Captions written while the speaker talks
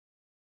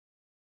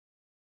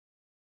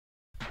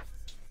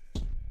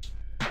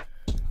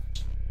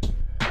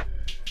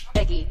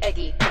I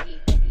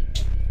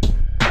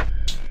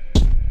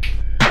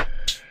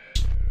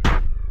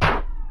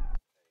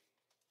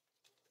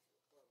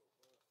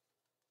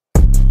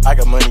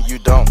got money, you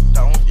don't.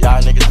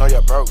 Y'all niggas know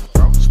you're broke.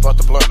 Spark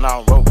the blunt, now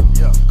I'm rope.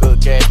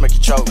 Good gas, make you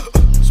choke.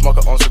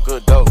 Smoker on some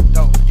good dope.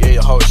 Yeah,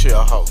 your hoe, she a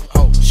hoe.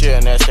 She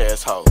a nasty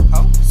ass hoe.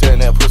 Sitting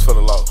there, push for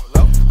the low.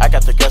 I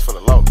got the gas for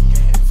the low.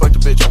 Fuck the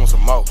bitch, I want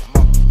some more.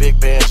 Big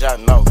bands, y'all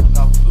know.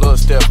 Lil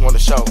Stef want the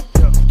show.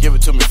 Give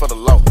it to me for the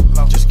low.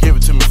 Just give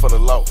it to me for the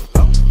low.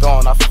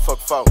 Throwing off for fuck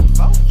foe.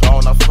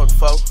 Throwing off for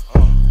fuck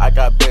foe. I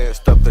got bands,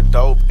 stuff the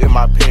dope in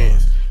my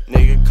pants.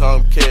 Nigga,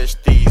 come catch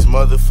these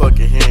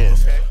motherfucking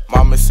hands.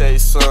 Mama say,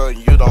 son,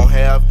 you don't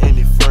have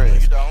any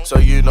friends. So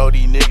you know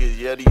these niggas,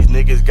 yeah, these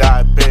niggas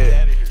got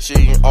bad. She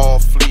ain't on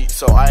fleet,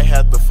 so I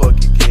had to fuck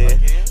again.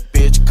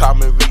 Bitch, call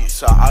me reach,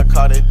 so I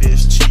call that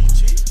bitch cheat.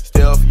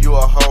 Stef, you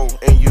a hoe,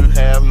 and you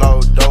have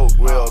no dope.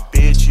 Well,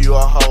 bitch, you a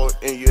hoe,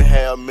 and you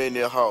have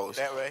many hoes.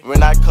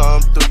 When I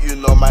come through, you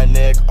know my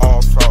neck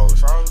on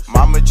froze.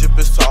 Mama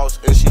drippin' sauce,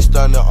 and she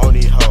stunning on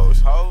these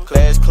hoes.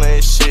 Class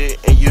clean shit,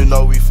 and you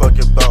know we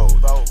fucking bold.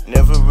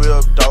 Never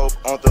real dope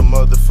on the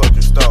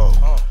motherfucking stove.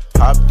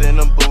 Hopped in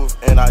the booth,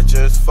 and I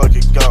just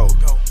fucking go.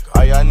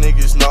 All y'all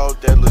niggas know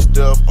that Lil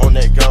Stef on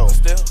that go.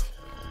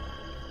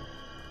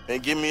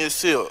 And give me a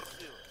sip.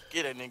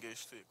 Get that nigga a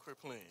sip, quit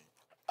playing.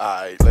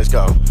 Alright, let's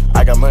go.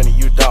 I got money,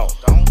 you don't.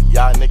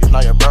 Y'all niggas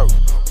know you're broke.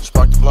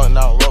 Spark the blunt,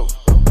 now I'm rope.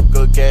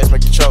 Good gas,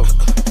 make you choke.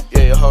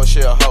 Yeah, your hoe,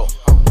 she a hoe.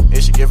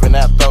 And she giving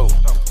that throw.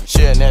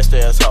 She a nasty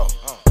ass hoe.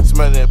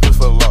 Smelling that puss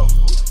for the low.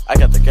 I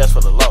got the gas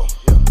for the low.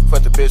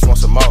 Fuck the bitch, want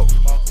some more.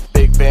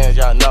 Big bands,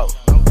 y'all know.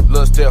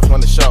 Lil Stef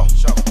want the show.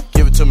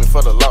 Give it to me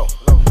for the low.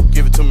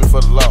 Give it to me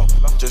for the low.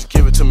 Just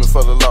give it to me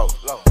for the low.